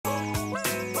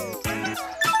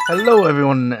Hello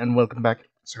everyone and welcome back.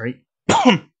 Sorry.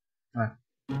 I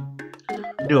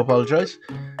do apologise.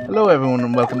 Hello everyone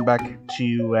and welcome back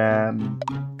to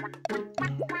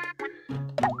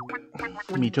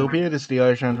Miitopia. This is the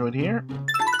Irish Android here.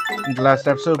 In the last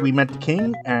episode we met the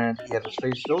king and he had his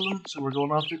face stolen, so we're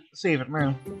going off to save it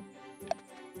now.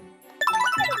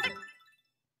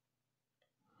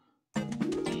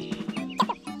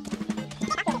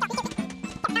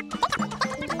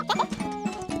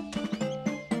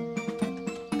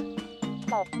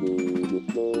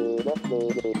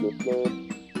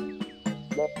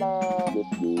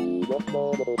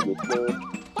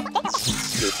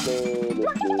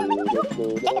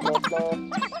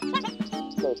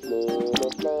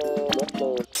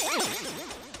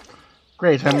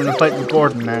 Great, I'm in a fight with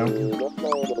Gordon now.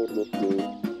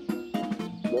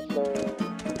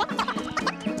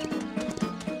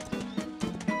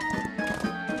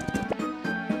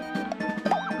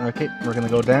 Okay, we're gonna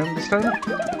go down this time.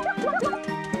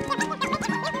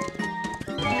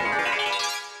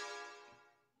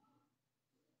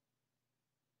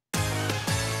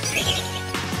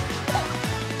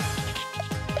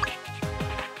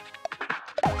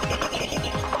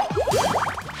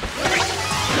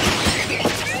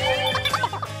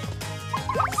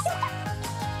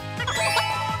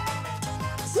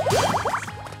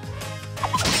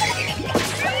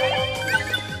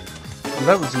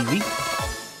 Well, that was easy.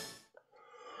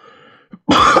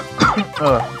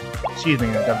 Excuse me,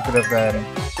 I got a bit of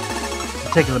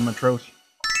tickle in my throat.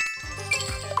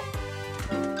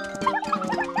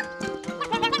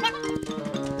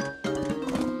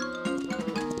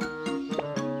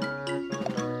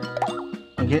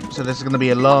 Okay, so this is going to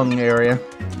be a long area.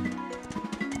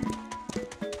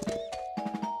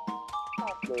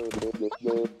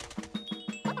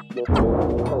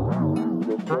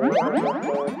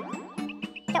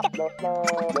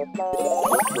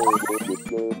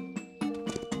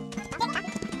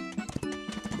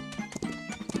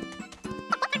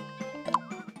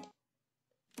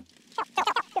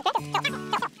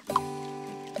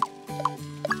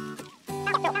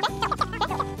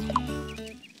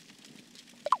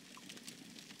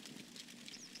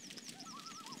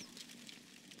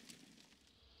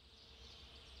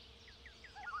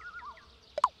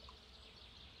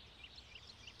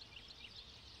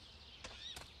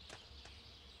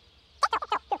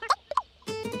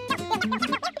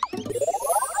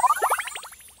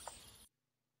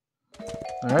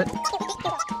 Alright.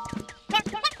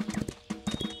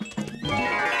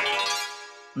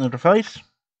 Another fight.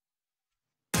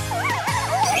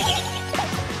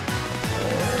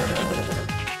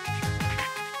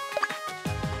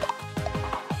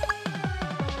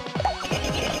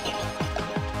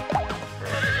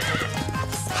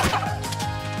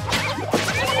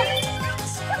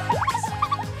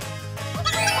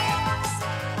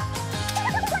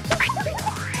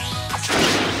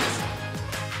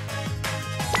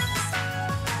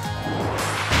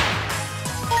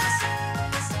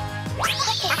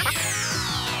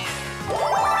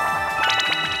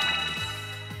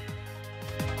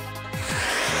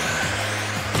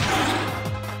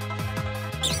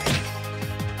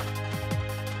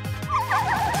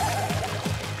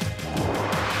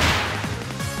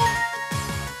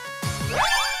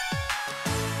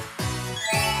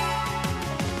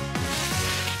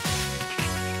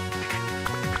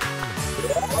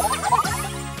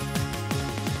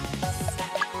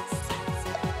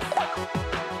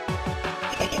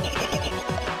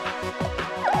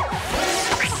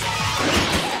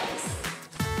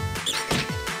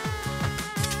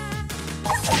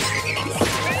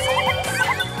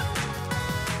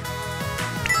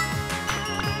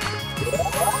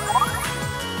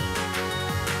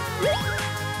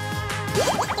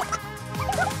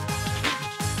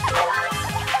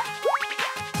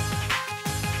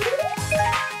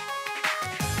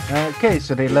 Okay,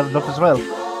 so they leveled up as well.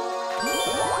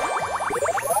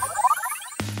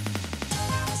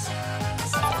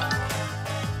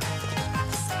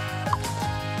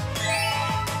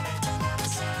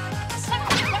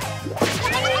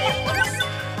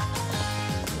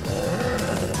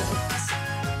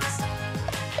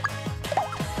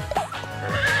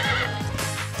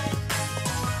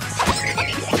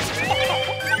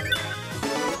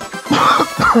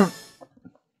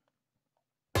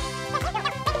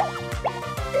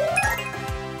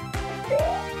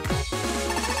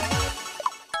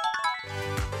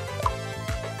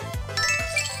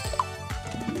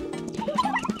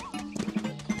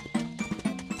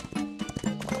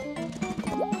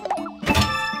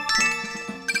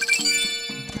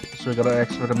 So we got an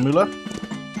X for the Moolah.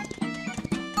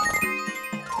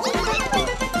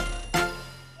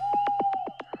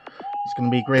 gonna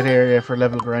be a great area for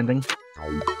level grinding.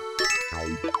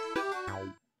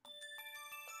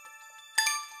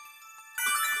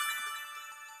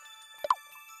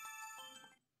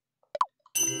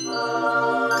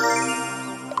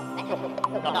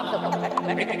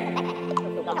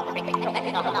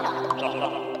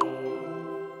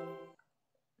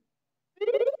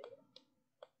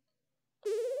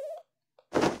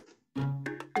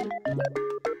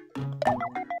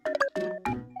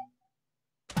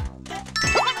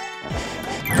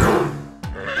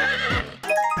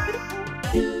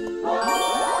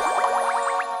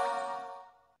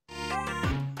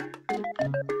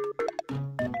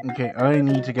 Okay, I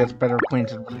need to get better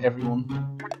acquainted with everyone.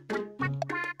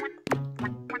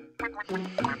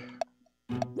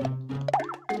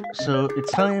 So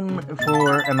it's time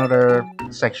for another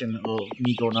section of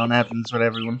me going on errands with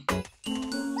everyone.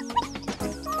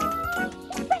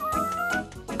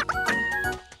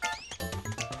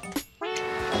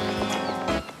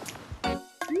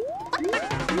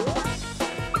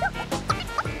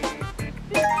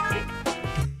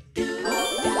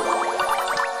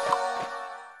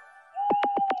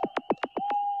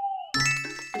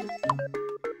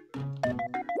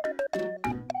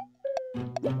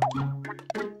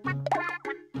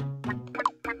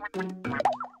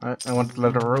 I want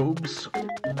leather robes. I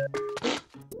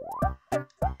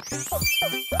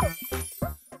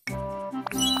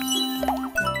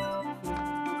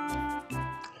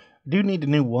do need a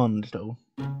new wand, though.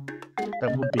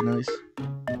 That would be nice.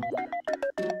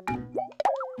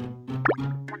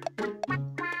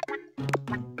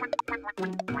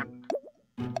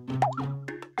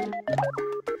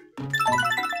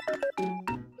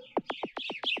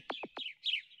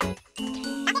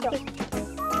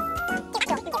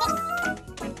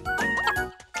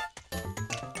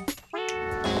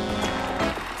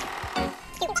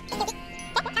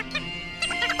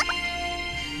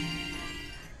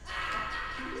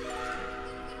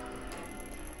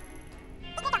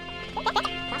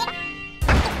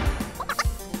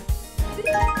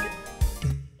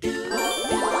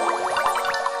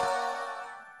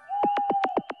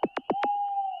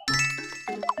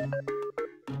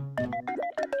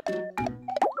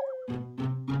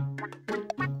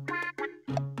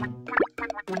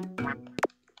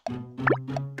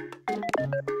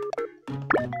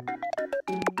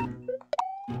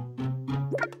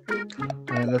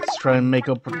 Let's try and make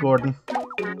up with Gordon.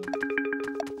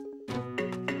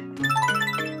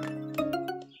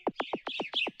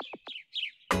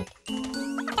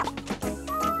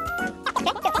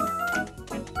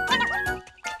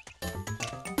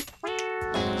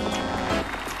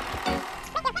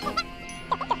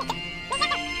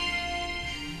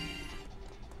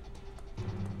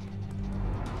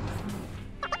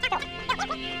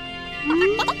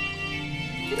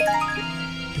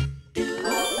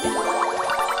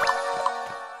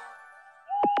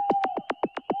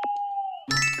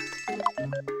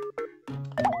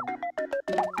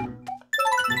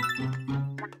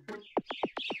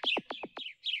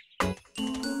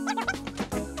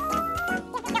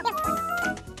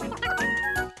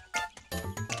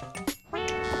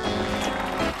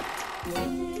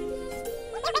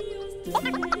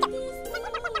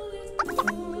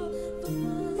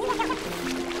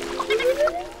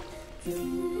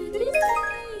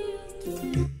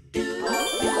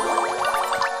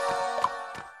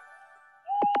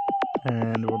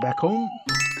 And we're back home.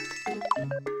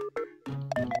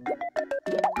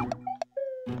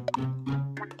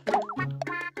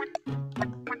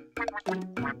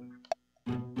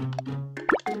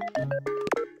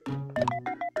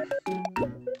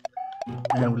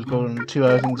 And we'll go on 2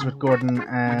 outings with Gordon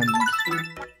and...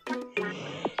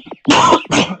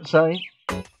 Sorry.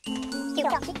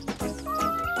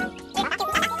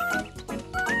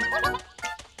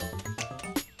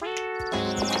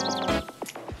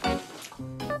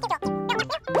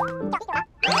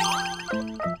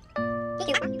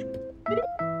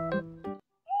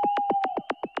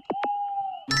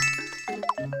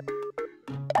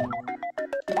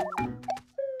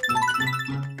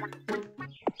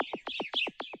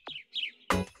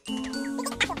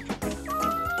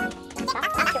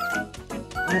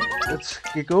 Let's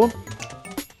get going.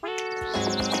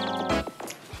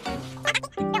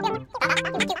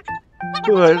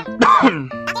 Good.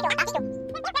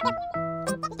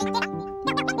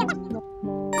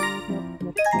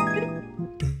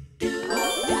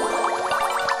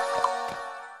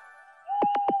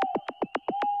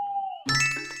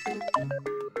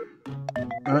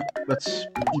 Alright, let's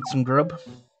eat some grub.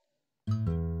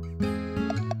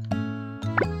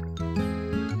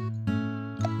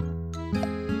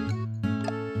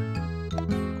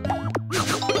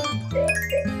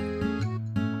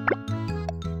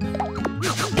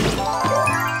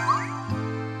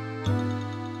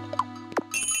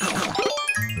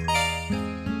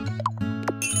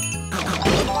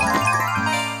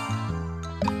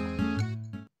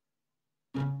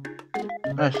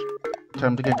 Right,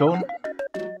 time to get going.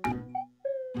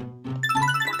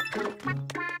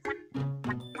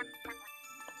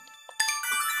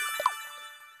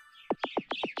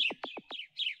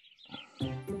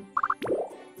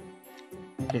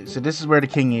 Okay, so this is where the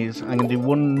king is. I'm gonna do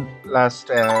one last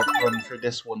run through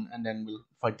this one, and then we'll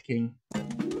fight the king.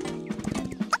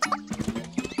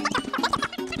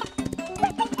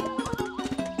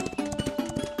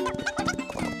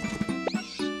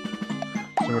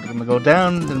 So we're gonna go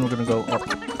down, then we're gonna go up.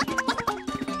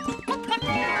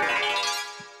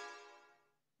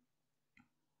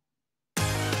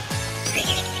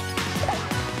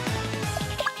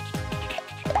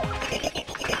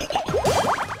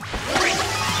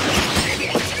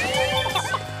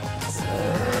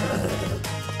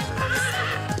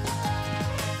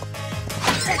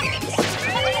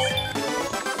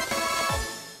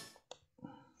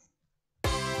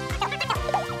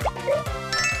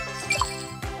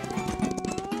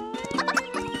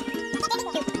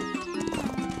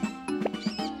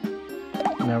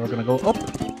 Now we're gonna go up.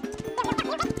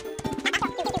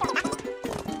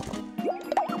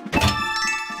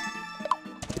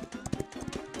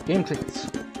 Game tickets.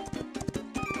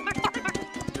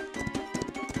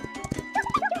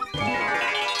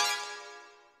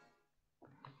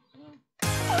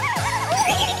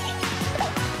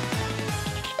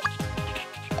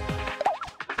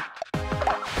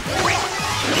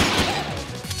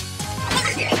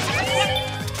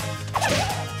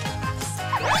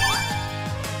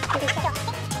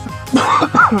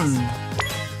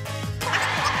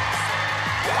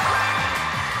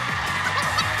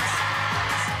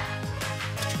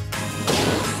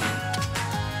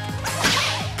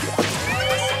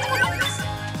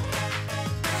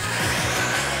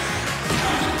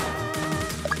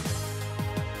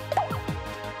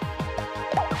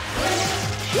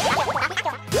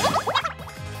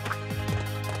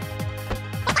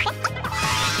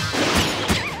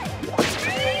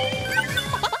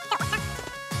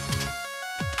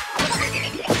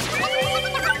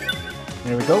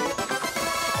 There we go.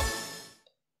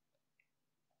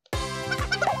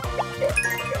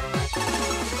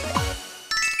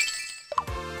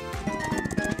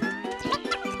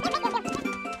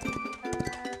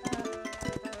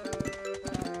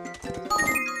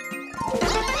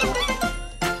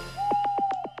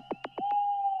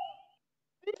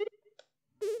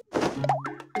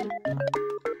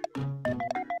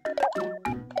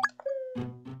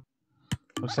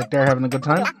 Looks like they're having a good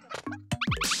time.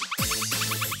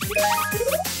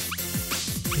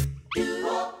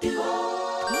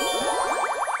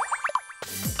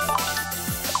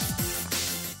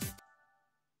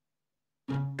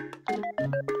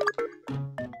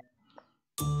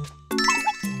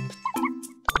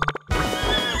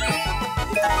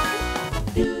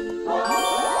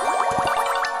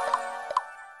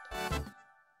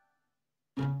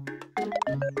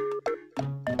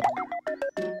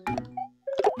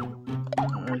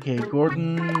 Okay,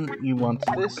 Gordon, you want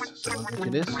this, so we'll get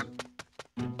you this.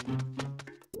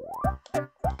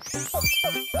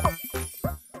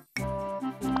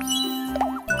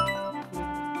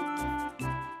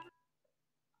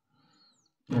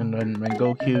 And then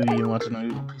Goku, you want a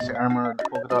new piece of armor,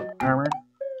 polka dot armor.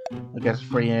 I'll get it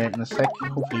for you in a sec.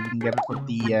 Hopefully we can get it with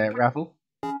the raffle.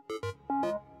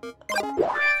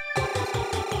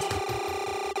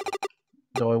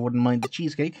 Though I wouldn't mind the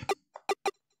cheesecake.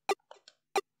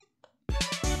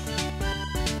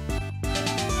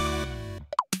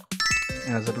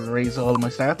 As it'll raise all my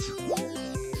stats.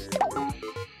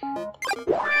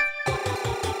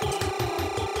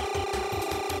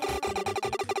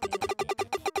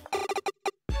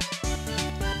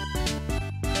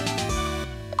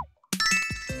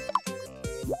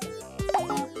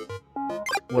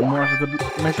 One more for good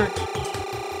measure.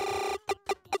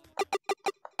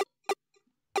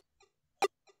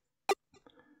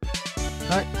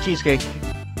 Alright, cheesecake.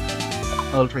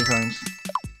 All 3 times.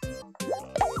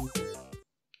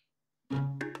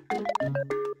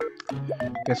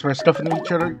 Guess we're stuffing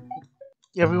each other,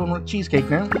 everyone with cheesecake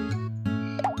now.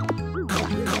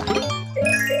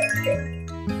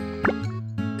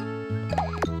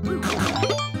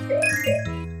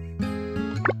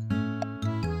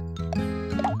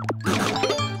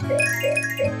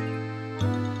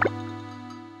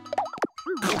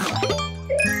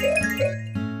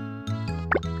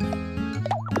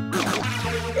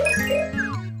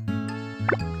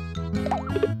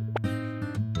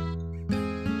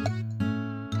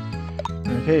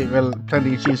 Okay, well,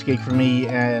 plenty of cheesecake for me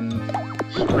and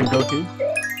Spring Goku.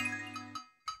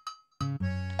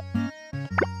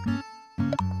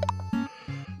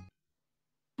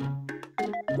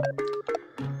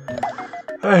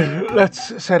 Alright,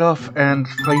 let's set off and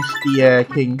fight the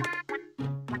king.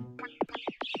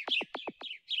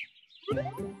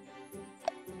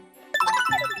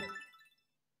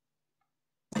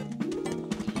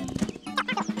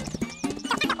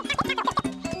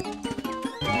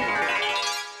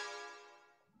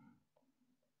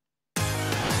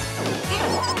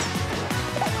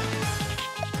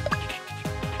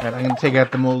 Right, I'm going to take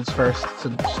out the moles first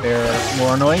since they're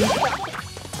more annoying.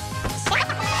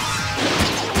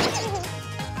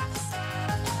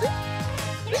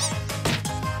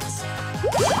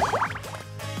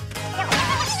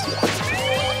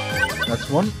 That's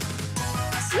one.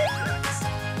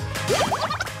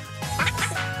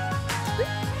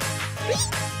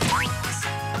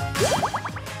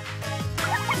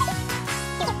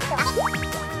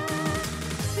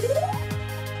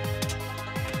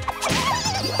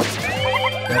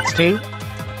 That's two.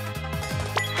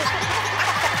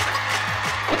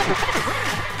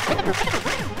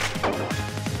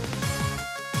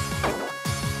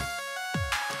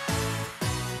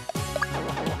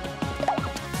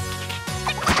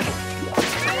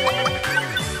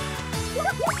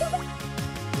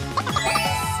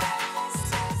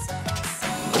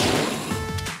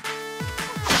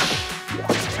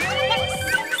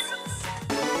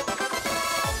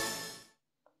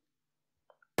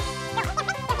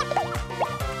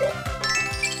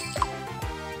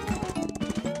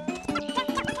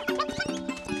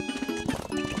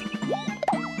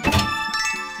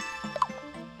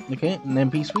 Okay, an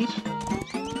MP suite.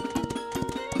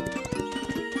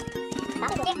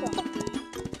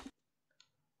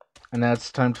 And now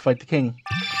it's time to fight the king.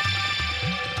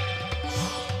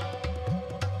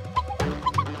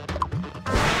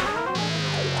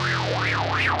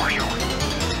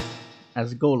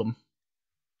 As a golem.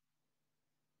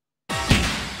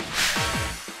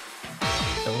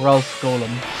 The Rolf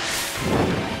golem.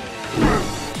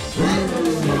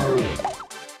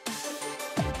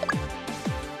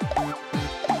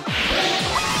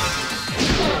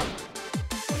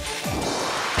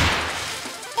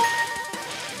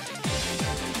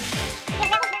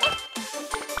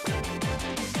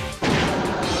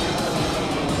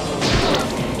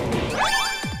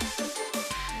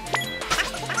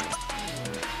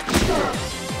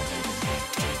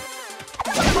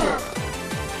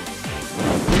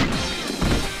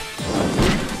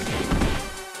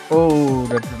 Oh,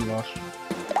 that did a lot.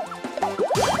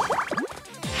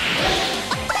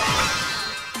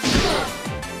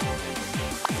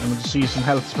 I'm going to see some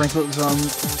health sprinkles on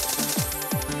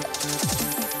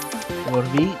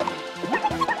 4V.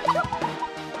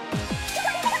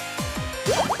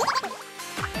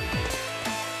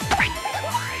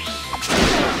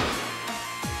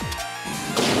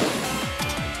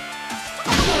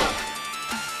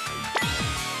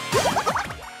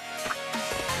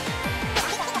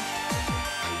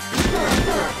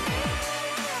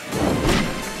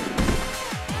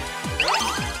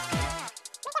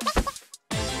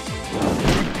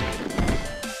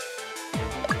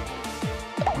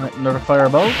 Right, another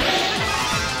fireball.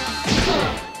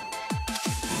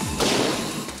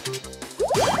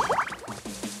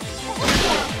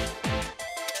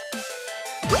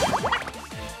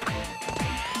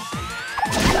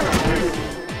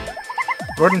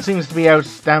 Gordon seems to be out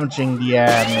damaging the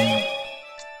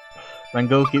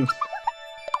Rangoku.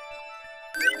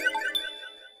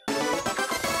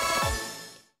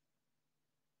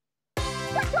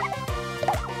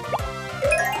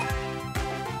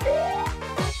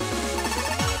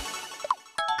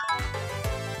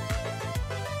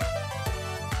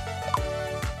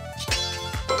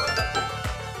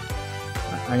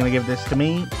 I'm gonna give this to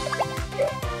me.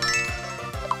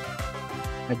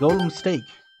 A golden steak.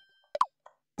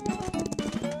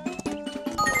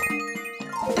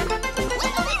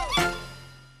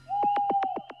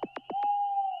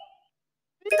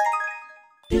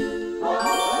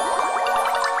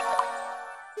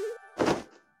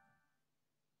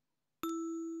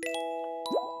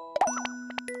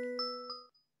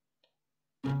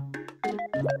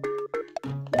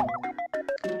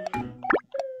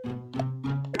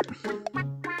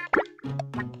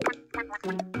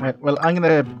 Right, well, I'm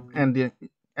gonna end the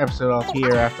episode off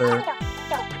here after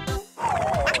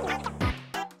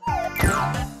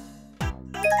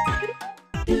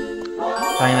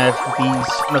tying out with these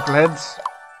knuckleheads.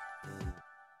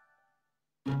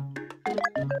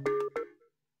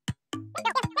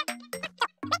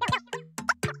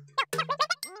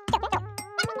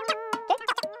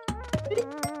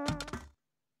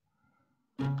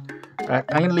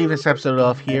 I'm gonna leave this episode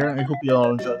off here. I hope you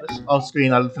all enjoyed this. Off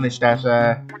screen, I'll finish that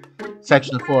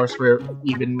section of forest where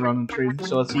we've been running through.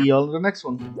 So I'll see you all in the next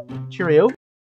one. Cheerio.